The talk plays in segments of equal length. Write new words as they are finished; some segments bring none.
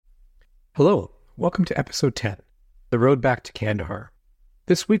Hello, welcome to Episode 10, The Road Back to Kandahar.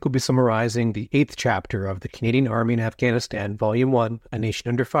 This week we'll be summarizing the 8th chapter of the Canadian Army in Afghanistan, Volume 1, A Nation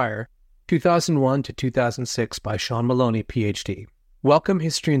Under Fire, 2001 to 2006 by Sean Maloney, Ph.D. Welcome,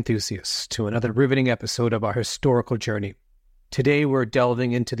 history enthusiasts, to another riveting episode of our historical journey. Today we're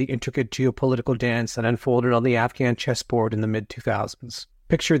delving into the intricate geopolitical dance that unfolded on the Afghan chessboard in the mid-2000s.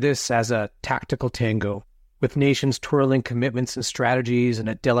 Picture this as a tactical tango, with nations twirling commitments and strategies in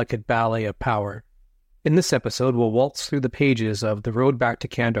a delicate ballet of power. In this episode, we'll waltz through the pages of The Road Back to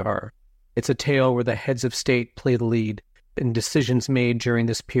Kandahar. It's a tale where the heads of state play the lead, and decisions made during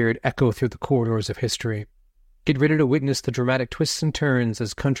this period echo through the corridors of history. Get ready to witness the dramatic twists and turns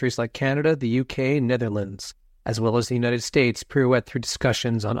as countries like Canada, the UK, and Netherlands, as well as the United States, pirouette through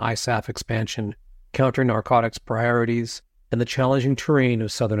discussions on ISAF expansion, counter-narcotics priorities, and the challenging terrain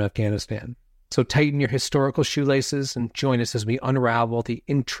of southern Afghanistan. So tighten your historical shoelaces and join us as we unravel the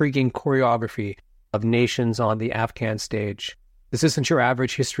intriguing choreography of nations on the Afghan stage. This isn't your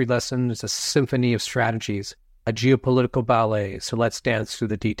average history lesson. It's a symphony of strategies, a geopolitical ballet, so let's dance through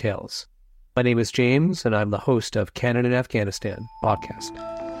the details. My name is James, and I'm the host of Canada and Afghanistan podcast.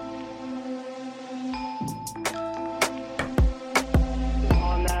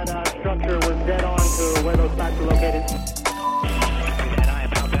 On that structure was dead on to where those sites were located.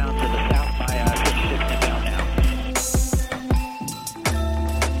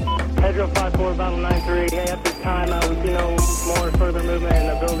 Pedro 5-4, Battle 9-3. Hey, at this time, we see no more further movement in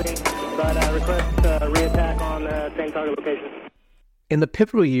the building, but request re-attack on the same target location. In the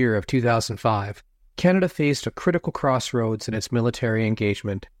pivotal year of 2005, Canada faced a critical crossroads in its military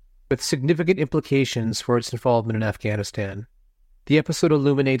engagement, with significant implications for its involvement in Afghanistan. The episode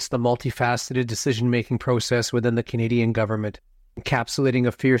illuminates the multifaceted decision-making process within the Canadian government, encapsulating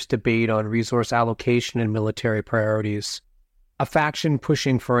a fierce debate on resource allocation and military priorities. A faction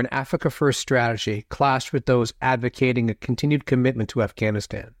pushing for an Africa-first strategy clashed with those advocating a continued commitment to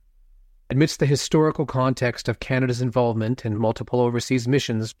Afghanistan. Amidst the historical context of Canada's involvement in multiple overseas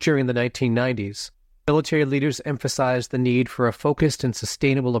missions during the 1990s, military leaders emphasized the need for a focused and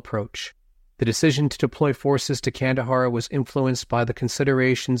sustainable approach. The decision to deploy forces to Kandahar was influenced by the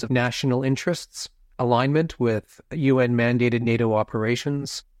considerations of national interests, alignment with UN-mandated NATO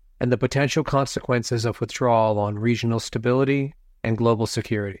operations, and the potential consequences of withdrawal on regional stability and global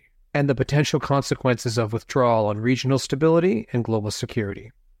security.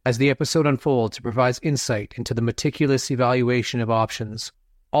 As the episode unfolds, it provides insight into the meticulous evaluation of options,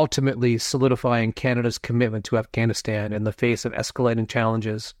 ultimately solidifying Canada's commitment to Afghanistan in the face of escalating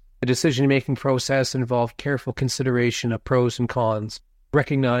challenges. The decision-making process involved careful consideration of pros and cons,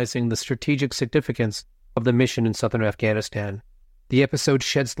 recognizing the strategic significance of the mission in southern Afghanistan. The episode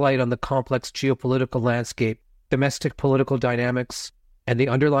sheds light on the complex geopolitical landscape, domestic political dynamics, and the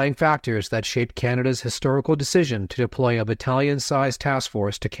underlying factors that shaped Canada's historical decision to deploy a battalion-sized task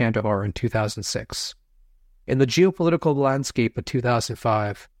force to Kandahar in 2006. In the geopolitical landscape of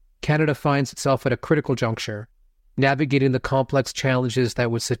 2005, Canada finds itself at a critical juncture, navigating the complex challenges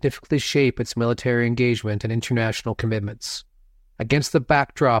that would significantly shape its military engagement and international commitments. Against the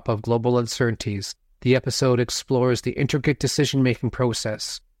backdrop of global uncertainties, the episode explores the intricate decision-making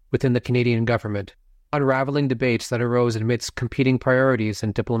process within the Canadian government, unraveling debates that arose amidst competing priorities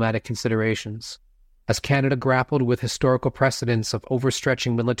and diplomatic considerations. As Canada grappled with historical precedents of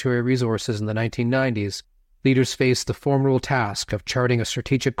overstretching military resources in the 1990s, leaders faced the formidable task of charting a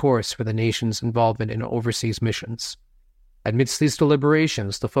strategic course for the nation's involvement in overseas missions. Amidst these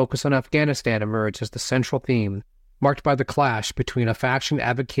deliberations, the focus on Afghanistan emerged as the central theme, marked by the clash between a faction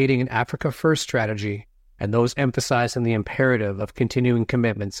advocating an Africa-first strategy and those emphasizing the imperative of continuing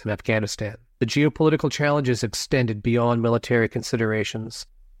commitments in Afghanistan. The geopolitical challenges extended beyond military considerations,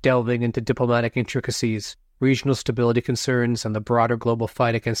 delving into diplomatic intricacies, regional stability concerns, and the broader global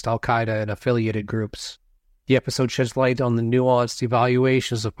fight against al-Qaeda and affiliated groups. The episode sheds light on the nuanced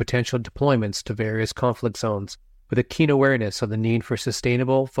evaluations of potential deployments to various conflict zones, with a keen awareness of the need for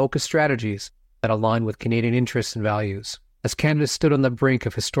sustainable, focused strategies that align with Canadian interests and values. As Canada stood on the brink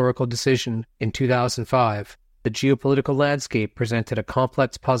of historical decision in 2005, the geopolitical landscape presented a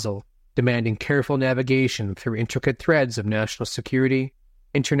complex puzzle, demanding careful navigation through intricate threads of national security,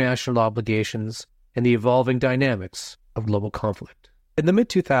 international obligations, and the evolving dynamics of global conflict. In the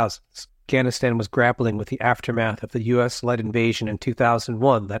mid-2000s, Afghanistan was grappling with the aftermath of the U.S.-led invasion in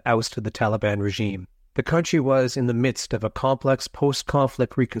 2001 that ousted the Taliban regime. The country was in the midst of a complex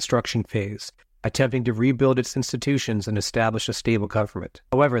post-conflict reconstruction phase, attempting to rebuild its institutions and establish a stable government.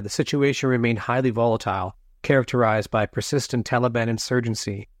 However, the situation remained highly volatile, characterized by persistent Taliban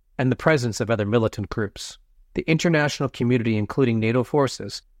insurgency and the presence of other militant groups. The international community, including NATO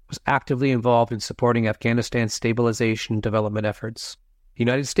forces, was actively involved in supporting Afghanistan's stabilization and development efforts. The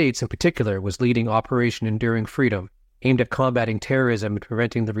United States, in particular, was leading Operation Enduring Freedom, aimed at combating terrorism and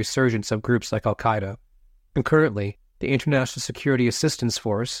preventing the resurgence of groups like al-Qaeda. Concurrently, the International Security Assistance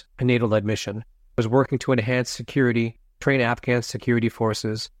Force, a NATO-led mission, was working to enhance security, train Afghan security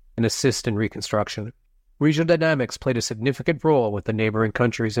forces, and assist in reconstruction. Regional dynamics played a significant role with the neighboring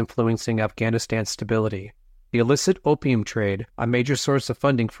countries influencing Afghanistan's stability. The illicit opium trade, a major source of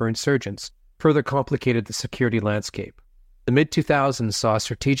funding for insurgents, further complicated the security landscape. The mid-2000s saw a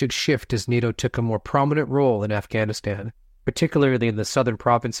strategic shift as NATO took a more prominent role in Afghanistan, particularly in the southern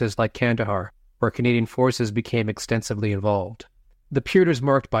provinces like Kandahar, where Canadian forces became extensively involved. The period was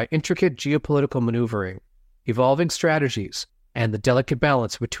marked by intricate geopolitical maneuvering, evolving strategies, and the delicate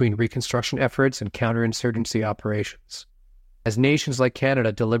balance between reconstruction efforts and counterinsurgency operations. As nations like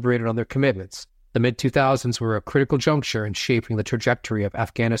Canada deliberated on their commitments, the mid-2000s were a critical juncture in shaping the trajectory of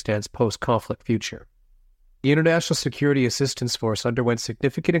Afghanistan's post-conflict future. The International Security Assistance Force underwent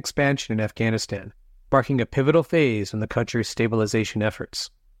significant expansion in Afghanistan, marking a pivotal phase in the country's stabilization efforts.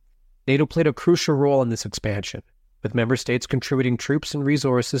 NATO played a crucial role in this expansion, with member states contributing troops and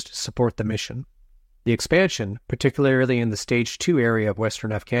resources to support the mission. The expansion, particularly in the Stage 2 area of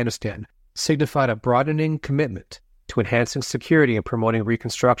Western Afghanistan, signified a broadening commitment to enhancing security and promoting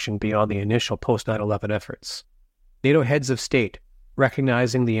reconstruction beyond the initial post-9/11 efforts. NATO heads of state,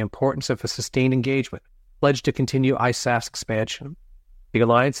 recognizing the importance of a sustained engagement, pledged to continue ISAF's expansion. The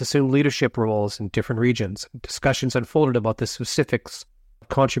alliance assumed leadership roles in different regions, and discussions unfolded about the specifics of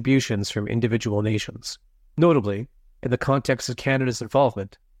contributions from individual nations. Notably, in the context of Canada's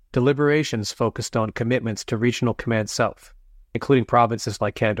involvement, deliberations focused on commitments to Regional Command South, including provinces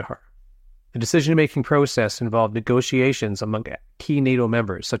like Kandahar. The decision-making process involved negotiations among key NATO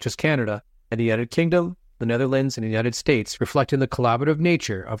members, such as Canada and the United Kingdom, the Netherlands, and the United States, reflecting the collaborative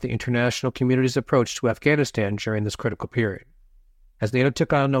nature of the international community's approach to Afghanistan during this critical period. As NATO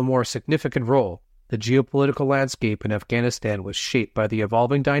took on a more significant role, the geopolitical landscape in Afghanistan was shaped by the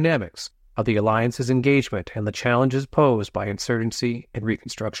evolving dynamics of the alliance's engagement and the challenges posed by insurgency and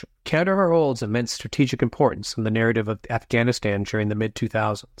reconstruction. Kandahar holds immense strategic importance in the narrative of Afghanistan during the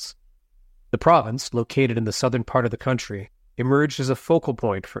mid-2000s. The province, located in the southern part of the country, emerged as a focal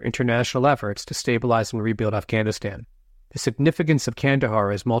point for international efforts to stabilize and rebuild Afghanistan. The significance of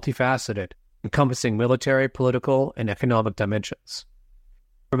Kandahar is multifaceted, encompassing military, political, and economic dimensions.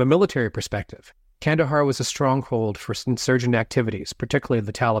 From a military perspective, Kandahar was a stronghold for insurgent activities, particularly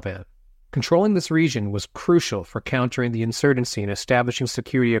the Taliban. Controlling this region was crucial for countering the insurgency and establishing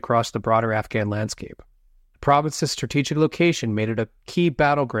security across the broader Afghan landscape. The province's strategic location made it a key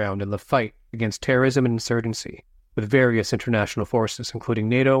battleground in the fight against terrorism and insurgency, with various international forces, including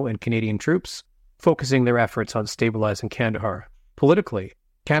NATO and Canadian troops, focusing their efforts on stabilizing Kandahar. Politically,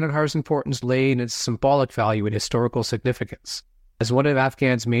 Kandahar's importance lay in its symbolic value and historical significance. As one of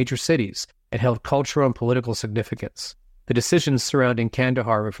Afghan's major cities, it held cultural and political significance. The decisions surrounding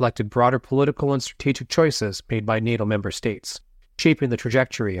Kandahar reflected broader political and strategic choices made by NATO member states, shaping the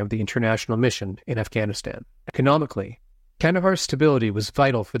trajectory of the international mission in Afghanistan. Economically, Kandahar's stability was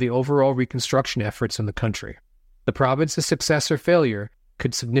vital for the overall reconstruction efforts in the country. The province's success or failure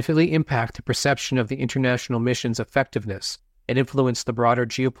could significantly impact the perception of the international mission's effectiveness and influence the broader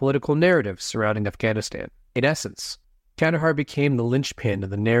geopolitical narrative surrounding Afghanistan. In essence, Kandahar became the linchpin of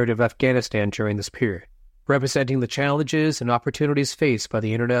the narrative of Afghanistan during this period, representing the challenges and opportunities faced by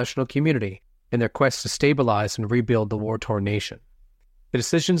the international community in their quest to stabilize and rebuild the war-torn nation. The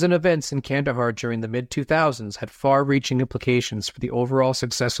decisions and events in Kandahar during the mid-2000s had far-reaching implications for the overall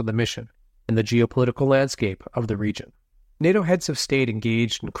success of the mission and the geopolitical landscape of the region. NATO heads of state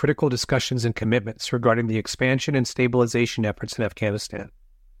engaged in critical discussions and commitments regarding the expansion and stabilization efforts in Afghanistan.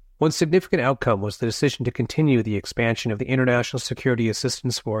 One significant outcome was the decision to continue the expansion of the International Security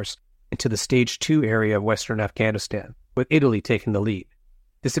Assistance Force into the Stage 2 area of Western Afghanistan, with Italy taking the lead.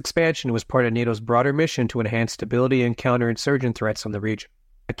 This expansion was part of NATO's broader mission to enhance stability and counter insurgent threats on the region.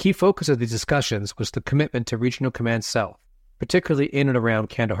 A key focus of these discussions was the commitment to Regional Command South, particularly in and around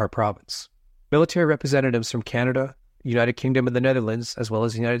Kandahar province. Military representatives from Canada, United Kingdom, and the Netherlands, as well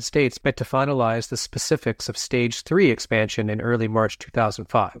as the United States, met to finalize the specifics of Stage 3 expansion in early March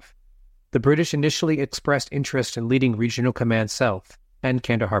 2005. The British initially expressed interest in leading Regional Command South and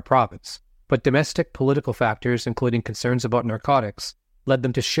Kandahar province, but domestic political factors, including concerns about narcotics, led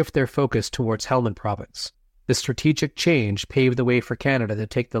them to shift their focus towards Helmand province. This strategic change paved the way for Canada to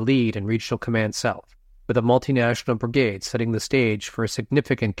take the lead in Regional Command South, with a multinational brigade setting the stage for a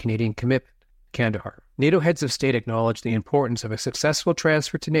significant Canadian commitment to Kandahar. NATO heads of state acknowledged the importance of a successful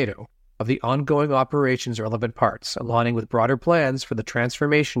transfer to NATO of the ongoing operation's relevant parts, aligning with broader plans for the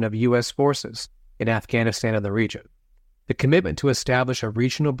transformation of U.S. forces in Afghanistan and the region. The commitment to establish a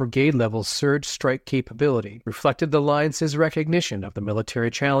regional brigade-level surge strike capability reflected the alliance's recognition of the military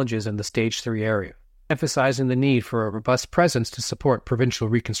challenges in the Stage 3 area, emphasizing the need for a robust presence to support provincial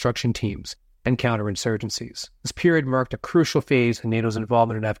reconstruction teams and counterinsurgencies. This period marked a crucial phase in NATO's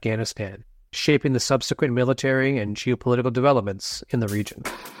involvement in Afghanistan, shaping the subsequent military and geopolitical developments in the region.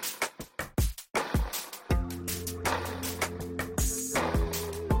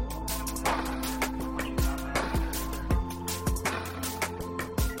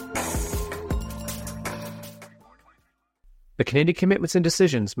 The Canadian commitments and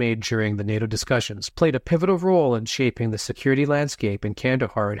decisions made during the NATO discussions played a pivotal role in shaping the security landscape in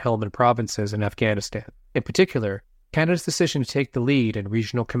Kandahar and Helmand provinces in Afghanistan. In particular, Canada's decision to take the lead in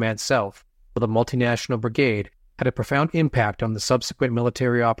Regional Command South with a multinational brigade had a profound impact on the subsequent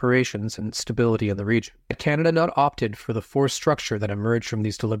military operations and stability in the region. Had Canada not opted for the force structure that emerged from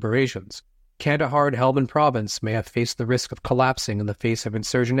these deliberations, Kandahar and Helmand province may have faced the risk of collapsing in the face of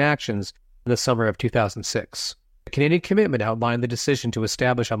insurgent actions in the summer of 2006. The Canadian commitment outlined the decision to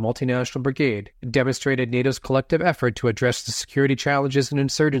establish a multinational brigade and demonstrated NATO's collective effort to address the security challenges and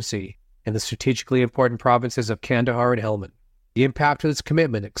insurgency in the strategically important provinces of Kandahar and Helmand. The impact of this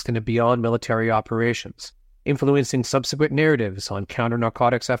commitment extended beyond military operations, influencing subsequent narratives on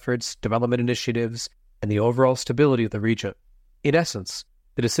counter-narcotics efforts, development initiatives, and the overall stability of the region. In essence,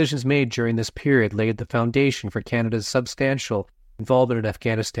 the decisions made during this period laid the foundation for Canada's substantial involvement in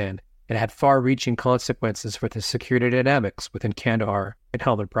Afghanistan and had far-reaching consequences for the security dynamics within Kandahar and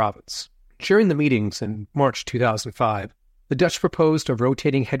Helmand province. During the meetings in March 2005, the Dutch proposed a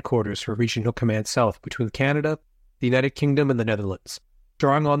rotating headquarters for Regional Command South between Canada, the United Kingdom, and the Netherlands,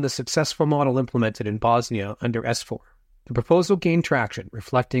 drawing on the successful model implemented in Bosnia under SFOR. The proposal gained traction,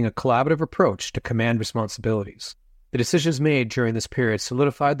 reflecting a collaborative approach to command responsibilities. The decisions made during this period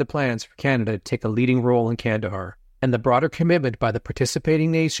solidified the plans for Canada to take a leading role in Kandahar, and the broader commitment by the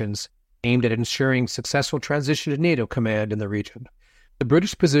participating nations aimed at ensuring successful transition to NATO command in the region. The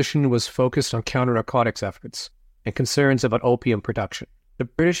British position was focused on counter-narcotics efforts and concerns about opium production. The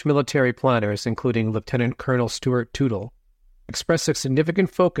British military planners, including Lieutenant Colonel Stuart Tootle, expressed a significant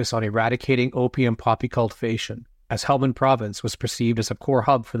focus on eradicating opium poppy cultivation, as Helmand province was perceived as a core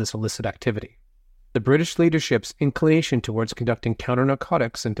hub for this illicit activity. The British leadership's inclination towards conducting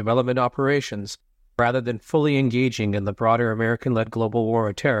counter-narcotics and development operations, rather than fully engaging in the broader American-led global war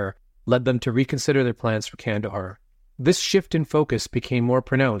on terror, led them to reconsider their plans for Kandahar. This shift in focus became more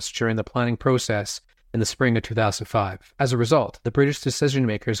pronounced during the planning process in the spring of 2005. As a result, the British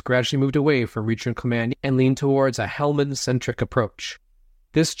decision-makers gradually moved away from regional command and leaned towards a Helmand-centric approach.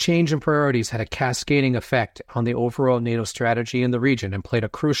 This change in priorities had a cascading effect on the overall NATO strategy in the region and played a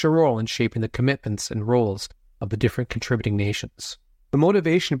crucial role in shaping the commitments and roles of the different contributing nations. The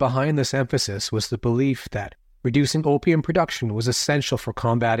motivation behind this emphasis was the belief that reducing opium production was essential for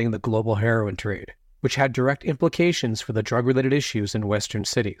combating the global heroin trade, which had direct implications for the drug-related issues in Western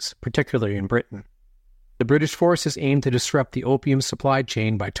cities, particularly in Britain. The British forces aimed to disrupt the opium supply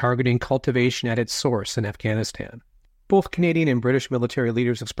chain by targeting cultivation at its source in Afghanistan. Both Canadian and British military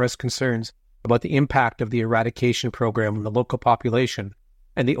leaders expressed concerns about the impact of the eradication program on the local population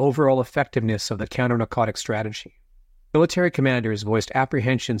and the overall effectiveness of the counter-narcotic strategy. Military commanders voiced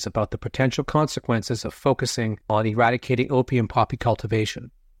apprehensions about the potential consequences of focusing on eradicating opium poppy cultivation.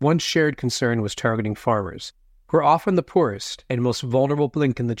 One shared concern was targeting farmers, who are often the poorest and most vulnerable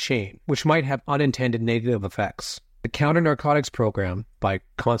link in the chain, which might have unintended negative effects. The counter-narcotics program, by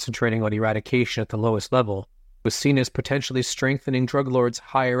concentrating on eradication at the lowest level, was seen as potentially strengthening drug lords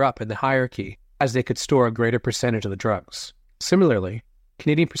higher up in the hierarchy, as they could store a greater percentage of the drugs. Similarly,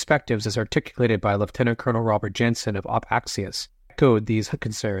 Canadian perspectives, as articulated by Lieutenant Colonel Robert Jensen of Op Axios, echoed these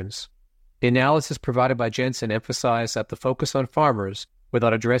concerns. The analysis provided by Jensen emphasized that the focus on farmers,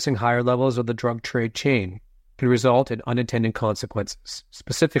 without addressing higher levels of the drug trade chain, can result in unintended consequences.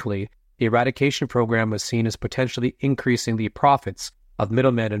 Specifically, the eradication program was seen as potentially increasing the profits of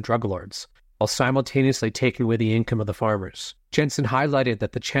middlemen and drug lords, while simultaneously taking away the income of the farmers. Jensen highlighted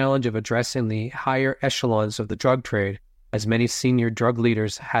that the challenge of addressing the higher echelons of the drug trade, as many senior drug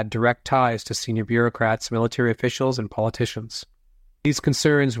leaders had direct ties to senior bureaucrats, military officials, and politicians. These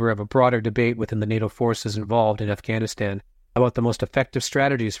concerns were of a broader debate within the NATO forces involved in Afghanistan about the most effective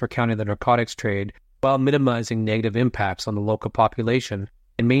strategies for countering the narcotics trade while minimizing negative impacts on the local population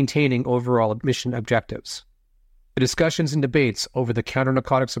and maintaining overall mission objectives. The discussions and debates over the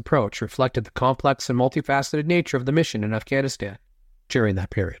counter-narcotics approach reflected the complex and multifaceted nature of the mission in Afghanistan during that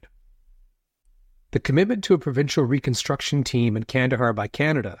period. The commitment to a provincial reconstruction team in Kandahar by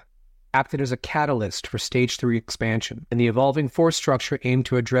Canada acted as a catalyst for Stage 3 expansion, and the evolving force structure aimed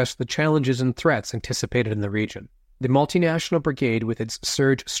to address the challenges and threats anticipated in the region. The multinational brigade, with its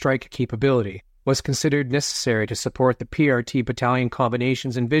surge strike capability, was considered necessary to support the PRT battalion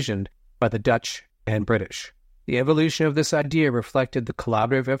combinations envisioned by the Dutch and British. The evolution of this idea reflected the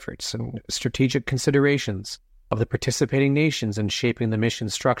collaborative efforts and strategic considerations of the participating nations in shaping the mission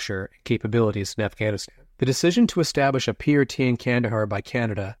structure and capabilities in Afghanistan. The decision to establish a PRT in Kandahar by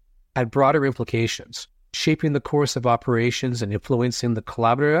Canada had broader implications, shaping the course of operations and influencing the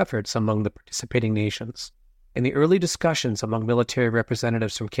collaborative efforts among the participating nations. In the early discussions among military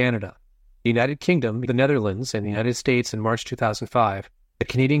representatives from Canada, the United Kingdom, the Netherlands, and the United States in March 2005, the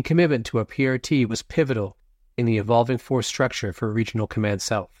Canadian commitment to a PRT was pivotal in the evolving force structure for Regional Command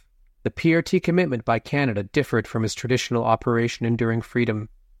South. The PRT commitment by Canada differed from its traditional Operation Enduring Freedom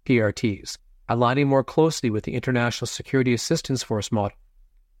PRTs, aligning more closely with the International Security Assistance Force model.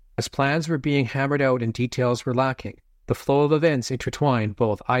 As plans were being hammered out and details were lacking, the flow of events intertwined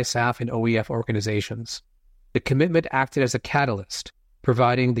both ISAF and OEF organizations. The commitment acted as a catalyst,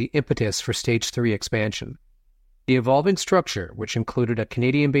 providing the impetus for Stage 3 expansion. The evolving structure, which included a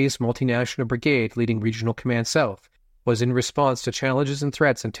Canadian-based multinational brigade leading Regional Command South, was in response to challenges and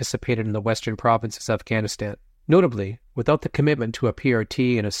threats anticipated in the western provinces of Afghanistan. Notably, without the commitment to a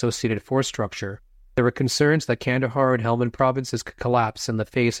PRT and associated force structure, there were concerns that Kandahar and Helmand provinces could collapse in the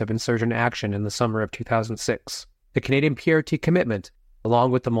face of insurgent action in the summer of 2006. The Canadian PRT commitment,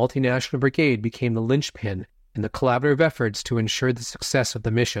 along with the multinational brigade, became the linchpin in the collaborative efforts to ensure the success of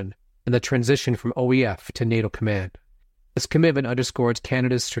the mission and the transition from OEF to NATO command. This commitment underscores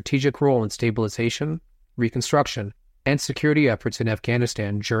Canada's strategic role in stabilization, reconstruction, and security efforts in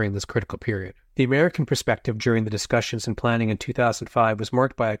Afghanistan during this critical period. The American perspective during the discussions and planning in 2005 was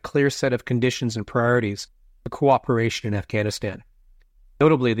marked by a clear set of conditions and priorities for cooperation in Afghanistan.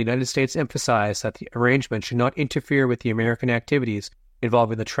 Notably, the United States emphasized that the arrangement should not interfere with the American activities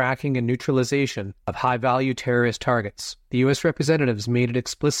involving the tracking and neutralization of high-value terrorist targets. The U.S. representatives made it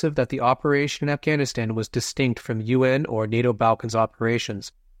explicit that the operation in Afghanistan was distinct from UN or NATO Balkans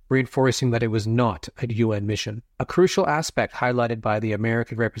operations, reinforcing that it was not a UN mission. A crucial aspect highlighted by the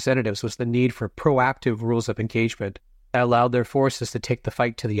American representatives was the need for proactive rules of engagement that allowed their forces to take the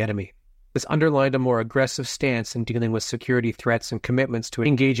fight to the enemy. This underlined a more aggressive stance in dealing with security threats and commitments to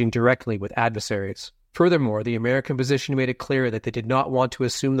engaging directly with adversaries. Furthermore, the American position made it clear that they did not want to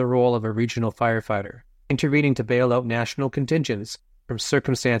assume the role of a regional firefighter, intervening to bail out national contingents from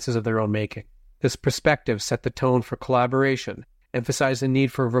circumstances of their own making. This perspective set the tone for collaboration, emphasized the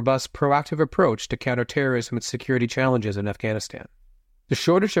need for a robust, proactive approach to counterterrorism and security challenges in Afghanistan. The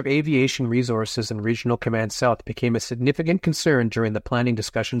shortage of aviation resources in Regional Command South became a significant concern during the planning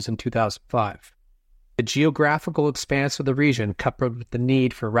discussions in 2005. The geographical expanse of the region, coupled with the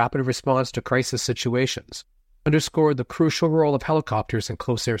need for rapid response to crisis situations, underscored the crucial role of helicopters in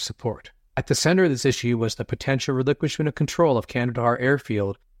close air support. At the center of this issue was the potential relinquishment of control of Kandahar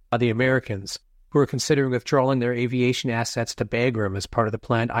airfield by the Americans, who were considering withdrawing their aviation assets to Bagram as part of the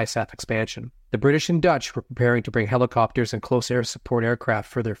planned ISAF expansion. The British and Dutch were preparing to bring helicopters and close air support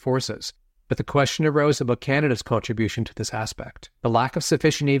aircraft for their forces, but the question arose about Canada's contribution to this aspect. The lack of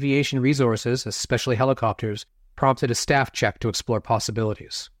sufficient aviation resources, especially helicopters, prompted a staff check to explore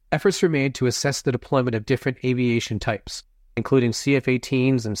possibilities. Efforts were made to assess the deployment of different aviation types, including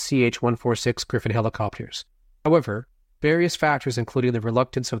CF-18s and CH-146 Griffin helicopters. However, various factors, including the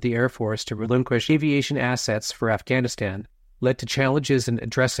reluctance of the Air Force to relinquish aviation assets for Afghanistan, led to challenges in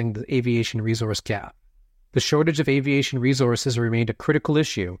addressing the aviation resource gap. The shortage of aviation resources remained a critical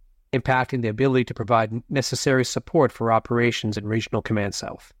issue, impacting the ability to provide necessary support for operations in Regional Command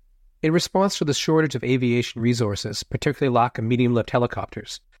South. In response to the shortage of aviation resources, particularly lack of medium-lift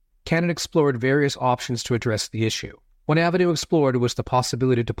helicopters, Canada explored various options to address the issue. One avenue explored was the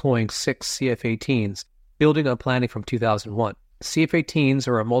possibility of deploying 6 CF-18s, building on planning from 2001. CF-18s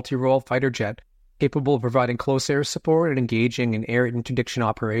are a multi-role fighter jet capable of providing close air support and engaging in air interdiction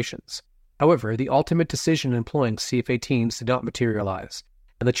operations. However, the ultimate decision in employing CF-18s did not materialize,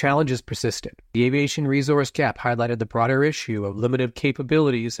 and the challenges persisted. The aviation resource gap highlighted the broader issue of limited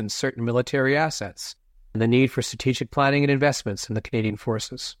capabilities in certain military assets and the need for strategic planning and investments in the Canadian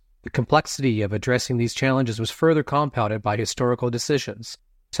forces. The complexity of addressing these challenges was further compounded by historical decisions,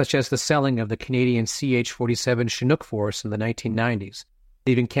 such as the selling of the Canadian CH-47 Chinook force in the 1990s,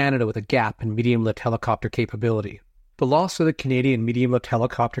 leaving Canada with a gap in medium-lift helicopter capability. The loss of the Canadian medium-lift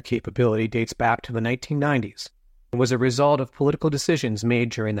helicopter capability dates back to the 1990s, and was a result of political decisions made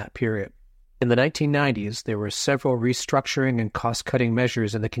during that period. In the 1990s, there were several restructuring and cost-cutting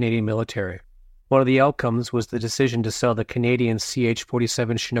measures in the Canadian military, One of the outcomes was the decision to sell the Canadian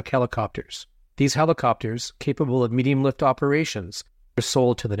CH-47 Chinook helicopters. These helicopters, capable of medium-lift operations, were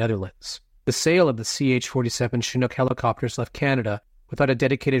sold to the Netherlands. The sale of the CH-47 Chinook helicopters left Canada without a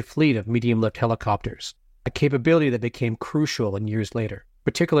dedicated fleet of medium-lift helicopters, a capability that became crucial in years later,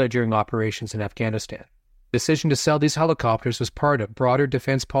 particularly during operations in Afghanistan. The decision to sell these helicopters was part of broader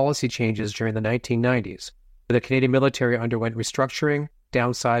defense policy changes during the 1990s, where the Canadian military underwent restructuring,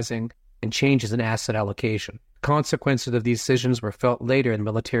 downsizing, and changes in asset allocation. Consequences of these decisions were felt later in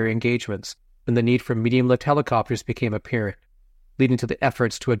military engagements, when the need for medium-lift helicopters became apparent, leading to the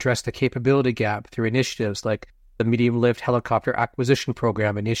efforts to address the capability gap through initiatives like the Medium-Lift Helicopter Acquisition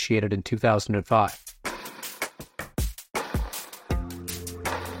Program initiated in 2005.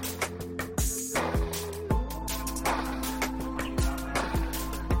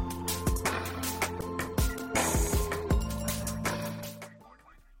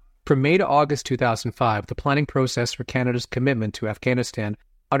 From May to August 2005, the planning process for Canada's commitment to Afghanistan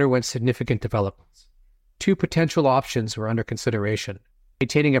underwent significant developments. Two potential options were under consideration: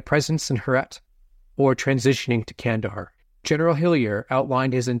 maintaining a presence in Herat or transitioning to Kandahar. General Hillier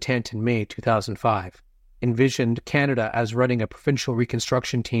outlined his intent in May 2005, envisioned Canada as running a provincial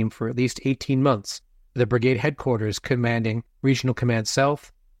reconstruction team for at least 18 months, with the brigade headquarters commanding Regional Command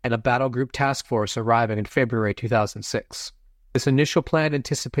South and a battle group task force arriving in February 2006. This initial plan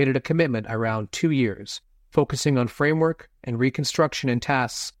anticipated a commitment around 2 years, focusing on framework and reconstruction and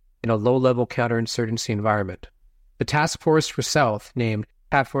tasks in a low-level counterinsurgency environment. The task force for South, named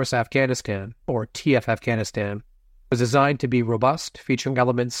Task Force Afghanistan, or TF Afghanistan, was designed to be robust, featuring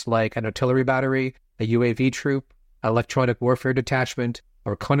elements like an artillery battery, a UAV troop, an electronic warfare detachment,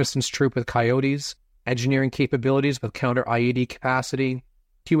 a reconnaissance troop with coyotes, engineering capabilities with counter-IED capacity,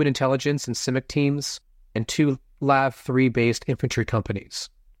 human intelligence and CIMIC teams, and 2 LAV-3-based infantry companies.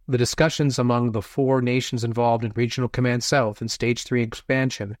 The discussions among the 4 nations involved in Regional Command South and Stage 3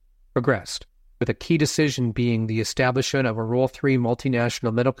 expansion progressed, with a key decision being the establishment of a Role 3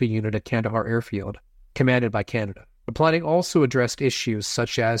 multinational medical unit at Kandahar Airfield, commanded by Canada. The planning also addressed issues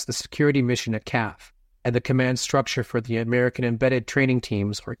such as the security mission at CAF and the command structure for the American Embedded Training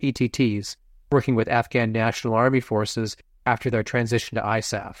Teams, or ETTs, working with Afghan National Army forces after their transition to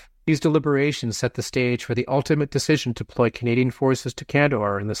ISAF. These deliberations set the stage for the ultimate decision to deploy Canadian forces to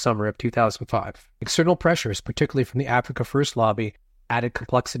Kandahar in the summer of 2005. External pressures, particularly from the Africa First lobby, added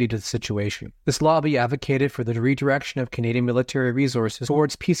complexity to the situation. This lobby advocated for the redirection of Canadian military resources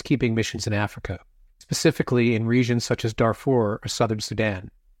towards peacekeeping missions in Africa, specifically in regions such as Darfur or southern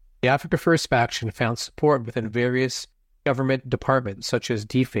Sudan. The Africa First faction found support within various government departments such as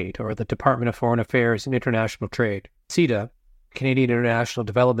DFATE, or the Department of Foreign Affairs and International Trade, CEDA, Canadian International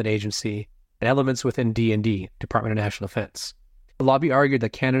Development Agency, and elements within D&D, Department of National Defense. The lobby argued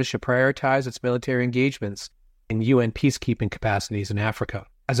that Canada should prioritize its military engagements in UN peacekeeping capacities in Africa,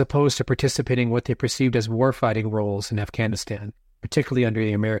 as opposed to participating in what they perceived as warfighting roles in Afghanistan, particularly under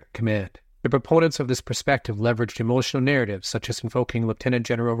the American command. The proponents of this perspective leveraged emotional narratives, such as invoking Lieutenant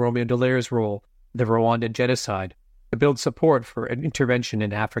General Romeo Dallaire's role in the Rwandan genocide, to build support for an intervention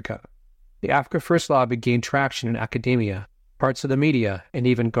in Africa. The Africa First lobby gained traction in academia, parts of the media, and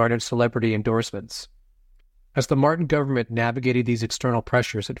even garnered celebrity endorsements. As the Martin government navigated these external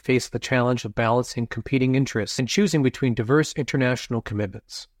pressures, it faced the challenge of balancing competing interests and choosing between diverse international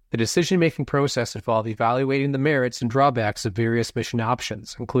commitments. The decision-making process involved evaluating the merits and drawbacks of various mission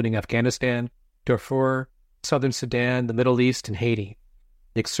options, including Afghanistan, Darfur, southern Sudan, the Middle East, and Haiti.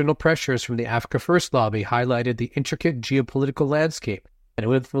 The external pressures from the Africa First lobby highlighted the intricate geopolitical landscape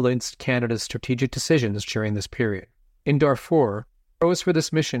and influenced Canada's strategic decisions during this period. In Darfur, pros for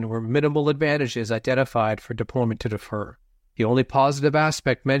this mission were minimal advantages identified for deployment to Darfur. The only positive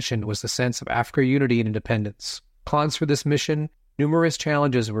aspect mentioned was the sense of African unity and independence. Cons for this mission: numerous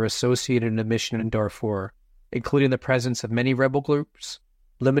challenges were associated in the mission in Darfur, including the presence of many rebel groups,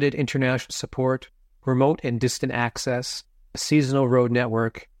 limited international support, remote and distant access, a seasonal road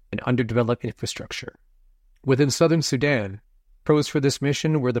network, and underdeveloped infrastructure. Within southern Sudan, pros for this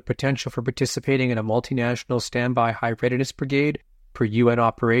mission were the potential for participating in a multinational standby high readiness brigade for UN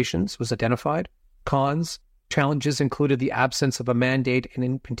operations was identified. Cons: challenges included the absence of a mandate and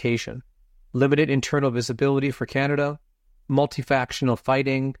implementation, limited internal visibility for Canada, multifactional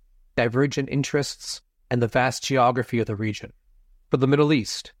fighting, divergent interests, and the vast geography of the region. For the Middle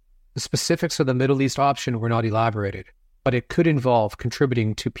East, the specifics of the Middle East option were not elaborated, but it could involve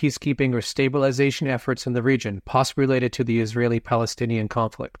contributing to peacekeeping or stabilization efforts in the region, possibly related to the Israeli-Palestinian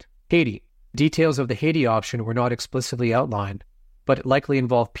conflict. Haiti. Details of the Haiti option were not explicitly outlined, but it likely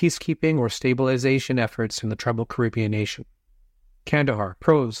involved peacekeeping or stabilization efforts in the troubled Caribbean nation. Kandahar.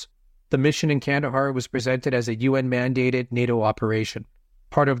 Pros: The mission in Kandahar was presented as a UN-mandated NATO operation,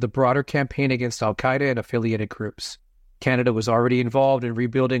 part of the broader campaign against al-Qaeda and affiliated groups. Canada was already involved in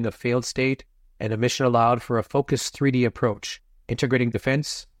rebuilding a failed state, and the mission allowed for a focused 3D approach, integrating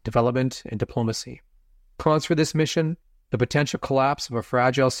defense, development, and diplomacy. Cons for this mission: the potential collapse of a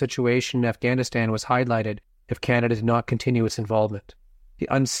fragile situation in Afghanistan was highlighted if Canada did not continue its involvement. The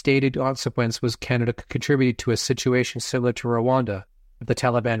unstated consequence was Canada could contribute to a situation similar to Rwanda if the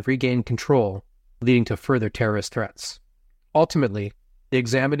Taliban regained control, leading to further terrorist threats. Ultimately, the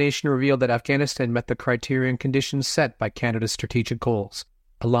examination revealed that Afghanistan met the criteria and conditions set by Canada's strategic goals,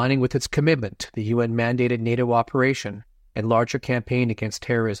 aligning with its commitment to the UN-mandated NATO operation and larger campaign against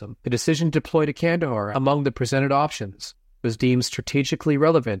terrorism. The decision to deploy to Kandahar, among the presented options, was deemed strategically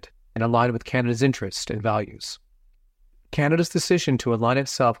relevant and aligned with Canada's interests and values. Canada's decision to align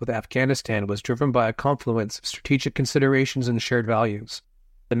itself with Afghanistan was driven by a confluence of strategic considerations and shared values.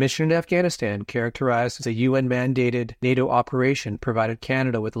 The mission in Afghanistan, characterized as a UN-mandated NATO operation, provided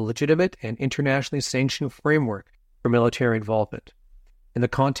Canada with a legitimate and internationally sanctioned framework for military involvement. In the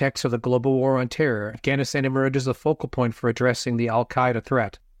context of the global war on terror, Afghanistan emerged as a focal point for addressing the al-Qaeda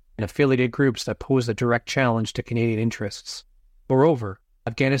threat and affiliated groups that pose a direct challenge to Canadian interests. Moreover,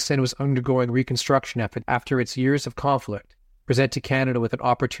 Afghanistan was undergoing reconstruction after its years of conflict, presenting Canada with an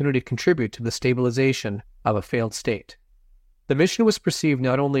opportunity to contribute to the stabilization of a failed state. The mission was perceived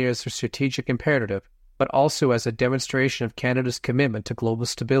not only as a strategic imperative, but also as a demonstration of Canada's commitment to global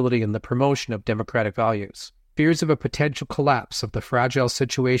stability and the promotion of democratic values. Fears of a potential collapse of the fragile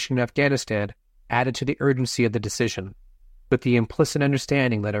situation in Afghanistan added to the urgency of the decision, with the implicit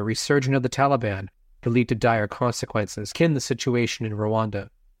understanding that a resurgence of the Taliban could lead to dire consequences, akin to the situation in Rwanda.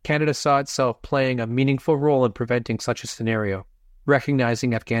 Canada saw itself playing a meaningful role in preventing such a scenario,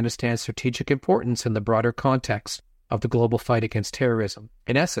 recognizing Afghanistan's strategic importance in the broader context of the global fight against terrorism.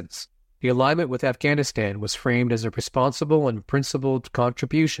 In essence, the alignment with Afghanistan was framed as a responsible and principled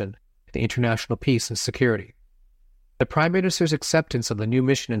contribution to the international peace and security. The Prime Minister's acceptance of the new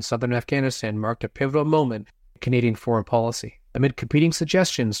mission in southern Afghanistan marked a pivotal moment in Canadian foreign policy. Amid competing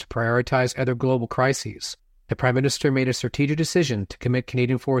suggestions to prioritize other global crises, the Prime Minister made a strategic decision to commit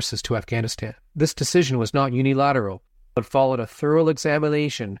Canadian forces to Afghanistan. This decision was not unilateral, but followed a thorough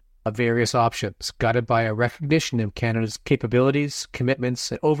examination of various options, guided by a recognition of Canada's capabilities,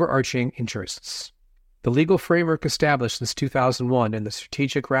 commitments, and overarching interests. The legal framework established since 2001 and the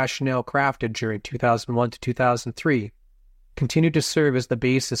strategic rationale crafted during 2001 to 2003 continued to serve as the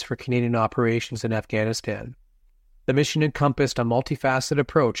basis for Canadian operations in Afghanistan. The mission encompassed a multifaceted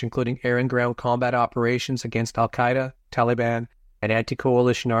approach, including air and ground combat operations against al-Qaeda, Taliban, and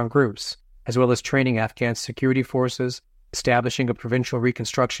anti-coalition armed groups, as well as training Afghan security forces, establishing a provincial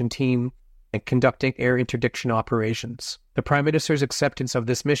reconstruction team, and conducting air interdiction operations. The Prime Minister's acceptance of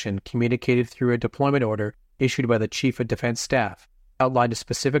this mission, communicated through a deployment order issued by the Chief of Defence Staff, outlined a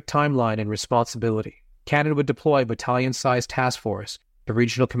specific timeline and responsibility. Canada would deploy a battalion-sized task force to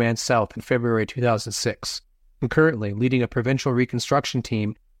Regional Command South in February 2006, concurrently leading a provincial reconstruction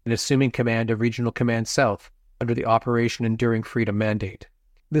team and assuming command of Regional Command South under the Operation Enduring Freedom mandate.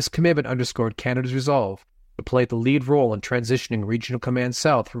 This commitment underscored Canada's resolve to play the lead role in transitioning Regional Command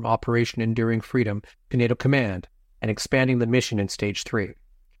South from Operation Enduring Freedom to NATO Command and expanding the mission in Stage 3.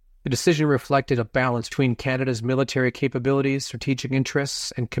 The decision reflected a balance between Canada's military capabilities, strategic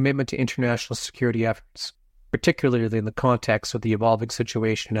interests, and commitment to international security efforts, particularly in the context of the evolving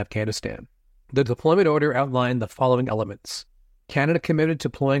situation in Afghanistan. The deployment order outlined the following elements. Canada committed to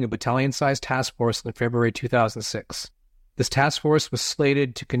deploying a battalion-sized task force in February 2006. This task force was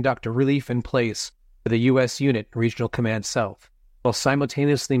slated to conduct a relief in place for the U.S. unit in Regional Command South, while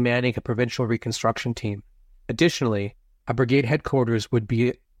simultaneously manning a provincial reconstruction team. Additionally, a brigade headquarters would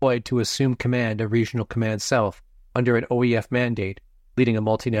be deployed to assume command of Regional Command South under an OEF mandate, leading a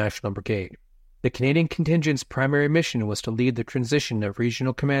multinational brigade. The Canadian contingent's primary mission was to lead the transition of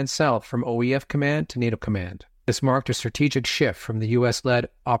Regional Command South from OEF Command to NATO Command. This marked a strategic shift from the U.S.-led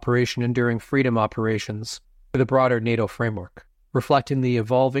Operation Enduring Freedom operations to the broader NATO framework, reflecting the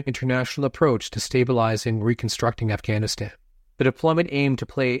evolving international approach to stabilizing and reconstructing Afghanistan. The deployment aimed to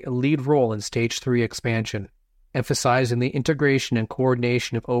play a lead role in Stage 3 expansion, emphasizing the integration and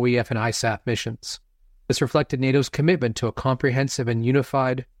coordination of OEF and ISAF missions. This reflected NATO's commitment to a comprehensive and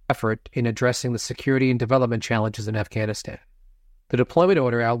unified effort in addressing the security and development challenges in Afghanistan. The deployment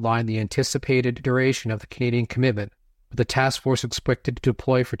order outlined the anticipated duration of the Canadian commitment, with the task force expected to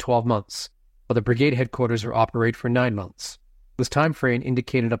deploy for 12 months, while the brigade headquarters will operate for 9 months. This time frame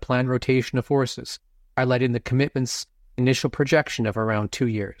indicated a planned rotation of forces, highlighting the commitment's initial projection of around 2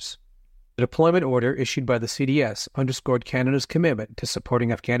 years. The The deployment order issued by the CDS underscored Canada's commitment to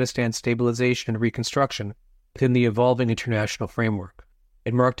supporting Afghanistan's stabilization and reconstruction within the evolving international framework.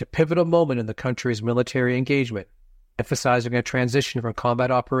 It marked a pivotal moment in the country's military engagement, emphasizing a transition from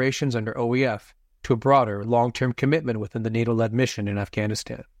combat operations under OEF to a broader, long-term commitment within the NATO-led mission in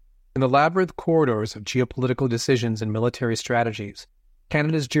Afghanistan. In the labyrinth corridors of geopolitical decisions and military strategies,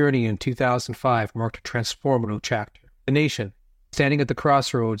 Canada's journey in 2005 marked a transformative chapter. The nation, standing at the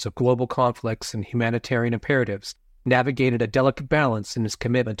crossroads of global conflicts and humanitarian imperatives, navigated a delicate balance in its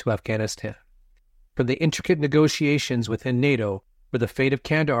commitment to Afghanistan. From the intricate negotiations within NATO, where the fate of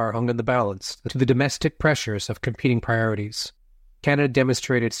Kandahar hung in the balance, to the domestic pressures of competing priorities, Canada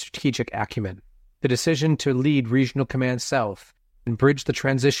demonstrated strategic acumen. The decision to lead Regional Command South and bridge the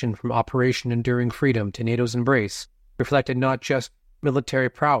transition from Operation Enduring Freedom to NATO's embrace reflected not just military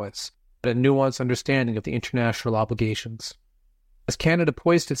prowess, but a nuanced understanding of the international obligations. As Canada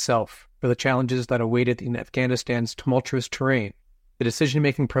poised itself for the challenges that awaited in Afghanistan's tumultuous terrain, the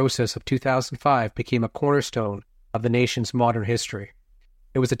decision-making process of 2005 became a cornerstone of the nation's modern history.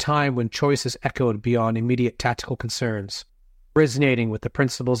 It was a time when choices echoed beyond immediate tactical concerns, resonating with the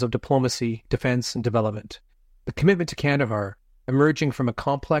principles of diplomacy, defense, and development. The commitment to Kandahar, emerging from a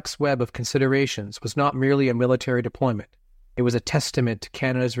complex web of considerations, was not merely a military deployment. It was a testament to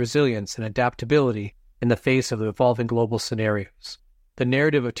Canada's resilience and adaptability in the face of the evolving global scenarios. The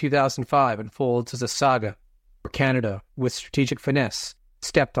narrative of 2005 unfolds as a saga where Canada, with strategic finesse,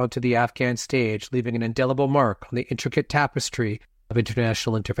 stepped onto the Afghan stage, leaving an indelible mark on the intricate tapestry of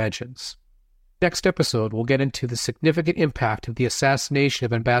international interventions. Next episode, we'll get into the significant impact of the assassination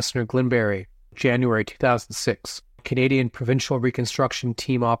of Ambassador Glenberry in January 2006, Canadian Provincial Reconstruction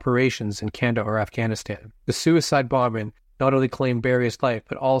Team operations in Kandahar, Afghanistan. The suicide bombing not only claimed Berry's life,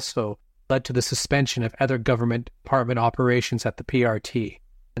 but also led to the suspension of other government department operations at the PRT,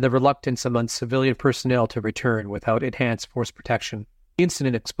 and the reluctance among civilian personnel to return without enhanced force protection. The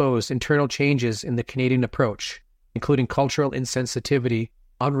incident exposed internal changes in the Canadian approach, including cultural insensitivity,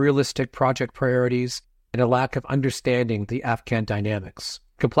 unrealistic project priorities, and a lack of understanding the Afghan dynamics.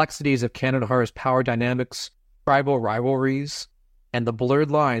 Complexities of Kandahar's power dynamics, tribal rivalries, and the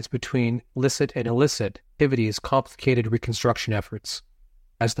blurred lines between licit and illicit activities complicated reconstruction efforts.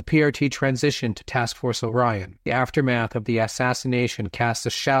 As the PRT transitioned to Task Force Orion, the aftermath of the assassination cast a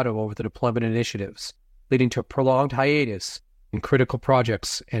shadow over the deployment initiatives, leading to a prolonged hiatus in critical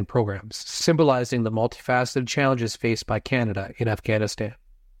projects and programs, symbolizing the multifaceted challenges faced by Canada in Afghanistan.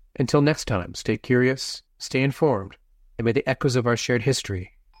 Until next time, stay curious, stay informed, and may the echoes of our shared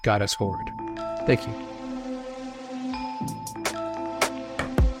history guide us forward. Thank you.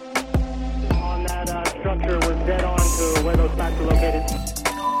 On that structure was dead on to where those sites were located.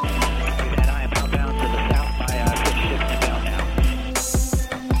 And I am outbound to the south by 56 inbound now.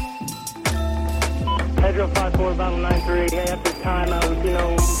 Pedro 54, Battle 93. Hey, at this time, we see no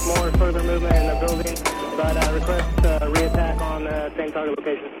more further movement in the building, but request reattack on the same target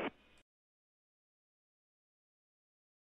location.